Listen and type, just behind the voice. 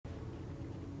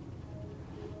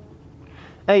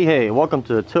Hey, welcome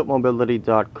to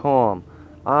tiltmobility.com.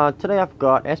 Today I've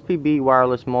got SPB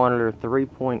wireless monitor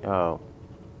 3.0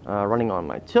 running on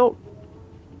my Tilt.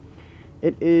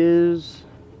 It is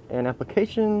an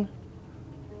application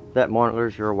that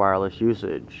monitors your wireless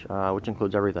usage, which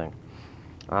includes everything.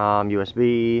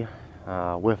 USB,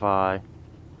 Wi-Fi,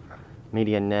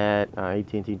 MediaNet,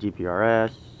 AT&T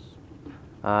GPRS,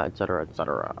 etc.,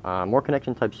 etc. More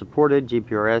connection types supported: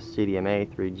 GPRS, CDMA,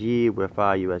 3G,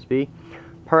 Wi-Fi, USB.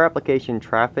 Per application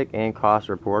traffic and cost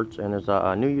reports, and there's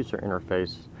a new user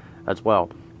interface as well.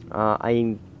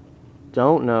 I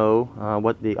don't know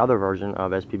what the other version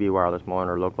of SPB wireless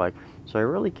monitor looked like, so I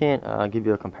really can't give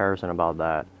you a comparison about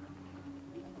that.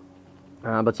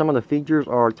 But some of the features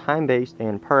are time-based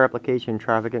and per application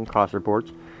traffic and cost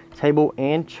reports, table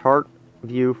and chart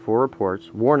view for reports,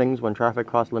 warnings when traffic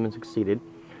cost limits exceeded,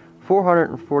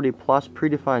 440 plus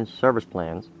predefined service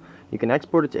plans. You can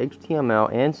export it to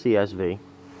HTML and CSV.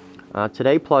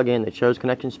 Today plugin that shows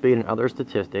connection speed and other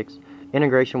statistics.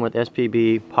 Integration with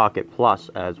SPB Pocket Plus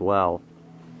as well.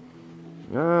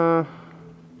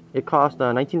 It cost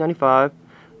 $19.95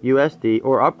 USD,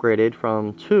 or upgraded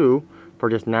from 2 for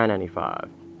just $9.95.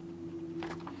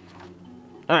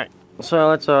 Alright, so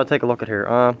let's take a look at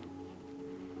here.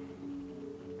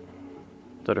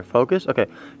 Did it focus? Okay,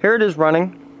 here it is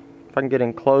running. If I can get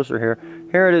in closer here.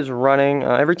 Here it is running.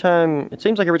 It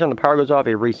seems like every time the power goes off,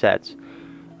 it resets.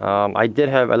 I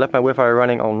left my Wi-Fi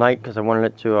running all night because I wanted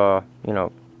it to,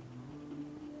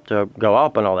 to go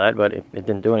up and all that, but it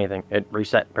didn't do anything. It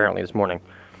reset apparently this morning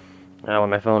when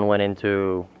my phone went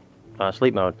into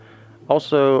sleep mode.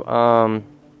 Also,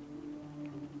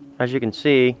 as you can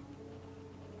see,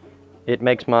 it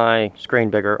makes my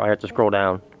screen bigger. I have to scroll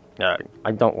down.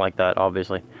 I don't like that,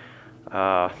 obviously.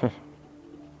 No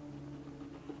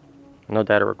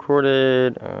data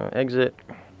recorded. Exit.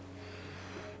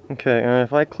 Okay,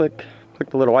 if I click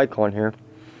the little icon here,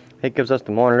 it gives us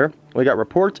the monitor. We got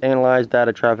reports, analyze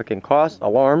data, traffic, and costs,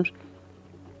 alarms,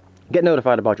 get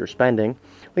notified about your spending.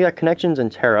 We got connections and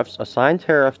tariffs, assign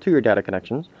tariffs to your data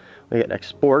connections. We got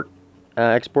export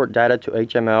data to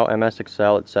HTML, MS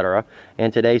Excel, etc.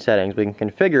 And today's settings. We can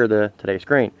configure the today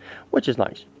screen, which is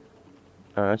nice.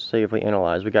 Let's see if we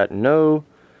analyze. We got no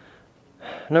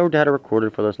data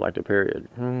recorded for the selected period.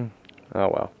 Oh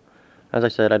well. As I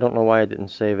said, I don't know why I didn't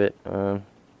save it.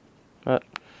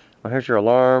 Here's your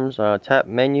alarms. Tap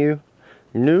menu,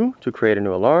 new to create a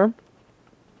new alarm.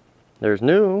 There's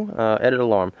new, edit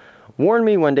alarm. Warn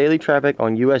me when daily traffic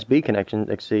on USB connections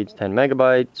exceeds 10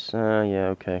 megabytes. Yeah,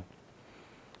 okay.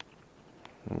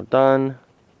 We're done.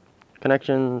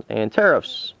 Connections and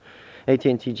tariffs.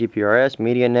 AT&T GPRS,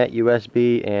 MediaNet,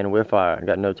 USB, and Wi-Fi. I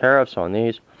got no tariffs on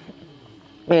these.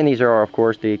 And these are, of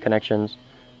course, the connections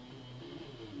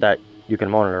that you can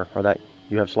monitor, or that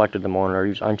you have selected to monitor.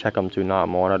 You just uncheck them to not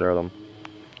monitor them.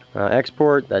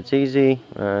 Export, that's easy.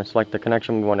 Select the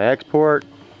connection we want to export.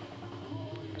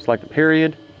 Select the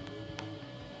period.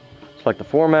 Select the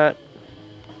format.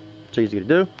 It's easy to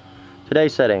do.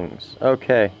 Today's settings.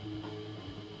 Okay.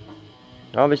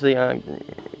 Obviously, I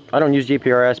don't use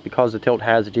GPRS because the Tilt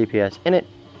has a GPS in it.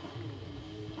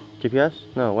 GPS?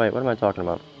 No, wait, what am I talking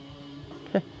about?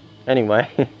 Anyway,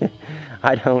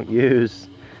 I don't use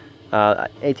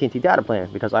AT&T data plan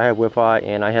because I have Wi-Fi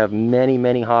and I have many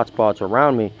hotspots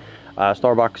around me.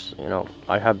 Starbucks,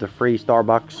 I have the free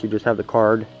Starbucks. You just have the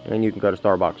card and you can go to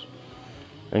Starbucks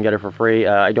and get it for free.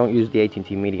 I don't use the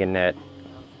AT&T MediaNet,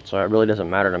 so it really doesn't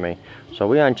matter to me. So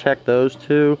we uncheck those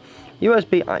two.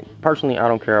 USB, personally, I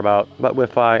don't care about, but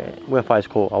Wi-Fi is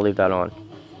cool. I'll leave that on.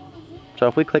 So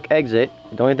if we click exit,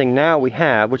 the only thing now we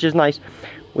have, which is nice,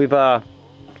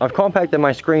 I've compacted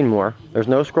my screen more. There's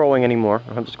no scrolling anymore. I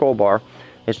don't have the scroll bar.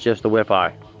 It's just the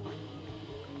Wi-Fi.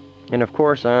 And of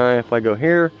course, if I go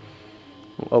here,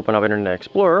 open up Internet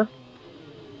Explorer.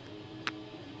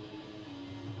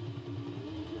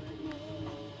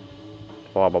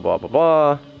 Blah, blah, blah, blah,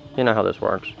 blah. You know how this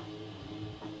works.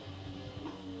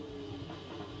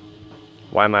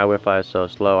 Why my Wi-Fi is so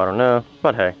slow, I don't know.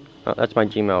 But hey, that's my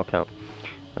Gmail account.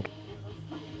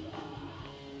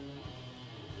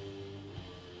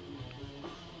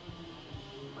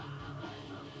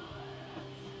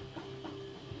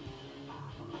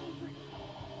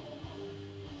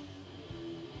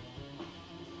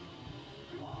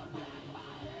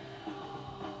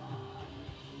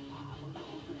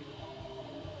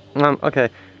 Okay.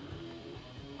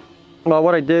 Well,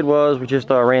 what I did was we just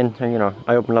ran,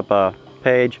 I opened up a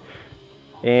page,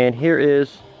 and here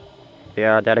is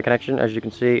the data connection. As you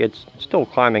can see, it's still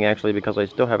climbing actually because I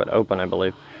still have it open, I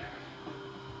believe.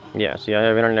 Yeah, see, I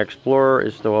have Internet Explorer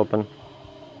is still open.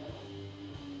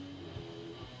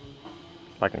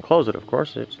 If I can close it, of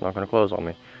course. It's not going to close on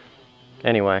me.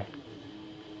 Anyway.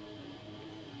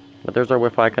 But there's our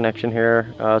Wi-Fi connection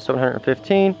here.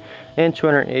 715 and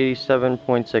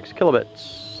 287.6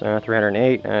 kilobits.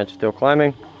 308, and it's still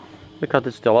climbing because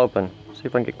it's still open. See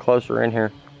if I can get closer in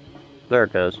here. There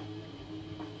it goes.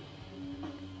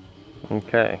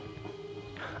 Okay.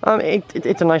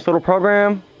 It's a nice little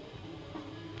program.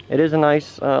 It is a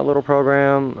nice little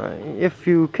program if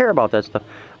you care about that stuff.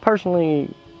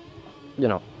 Personally, you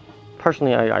know,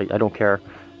 I don't care.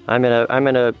 I'm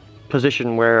in a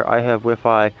position where I have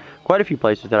Wi-Fi quite a few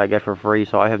places that I get for free,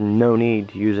 so I have no need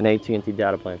to use an AT&T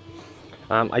data plan.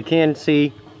 I can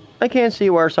see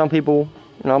where some people,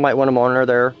 you know, might want to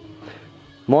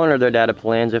monitor their data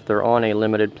plans if they're on a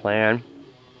limited plan.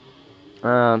 You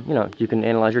know, you can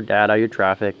analyze your data, your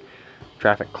traffic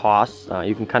costs.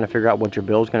 You can kind of figure out what your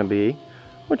bill is going to be,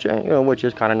 which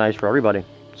is kind of nice for everybody,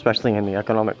 especially in the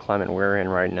economic climate we're in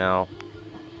right now.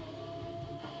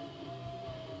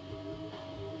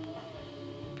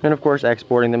 And of course,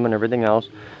 exporting them and everything else.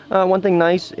 One thing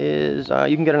nice is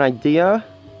you can get an idea.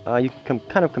 You can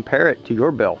kind of compare it to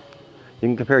your bill. You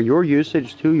can compare your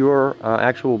usage to your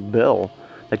actual bill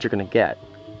that you're going to get.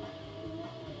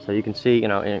 So you can see, you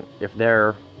know, if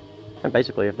they're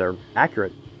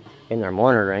accurate in their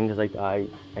monitoring, because I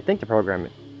think the program,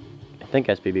 I think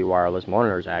SPB wireless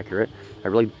monitor is accurate. I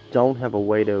really don't have a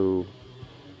way to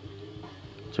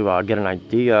get an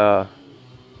idea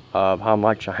of how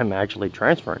much I'm actually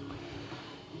transferring,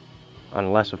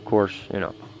 unless of course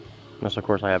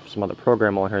I have some other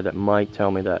program on here that might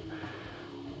tell me that.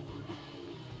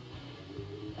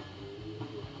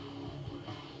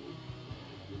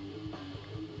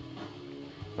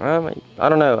 I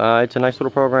don't know. It's a nice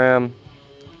little program.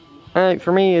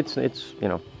 For me, it's you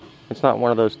know, it's not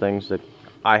one of those things that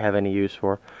I have any use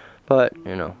for, but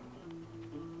you know,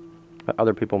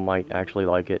 other people might actually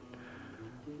like it.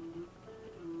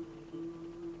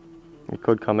 It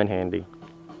could come in handy,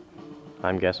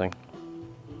 I'm guessing.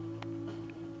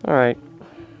 Alright.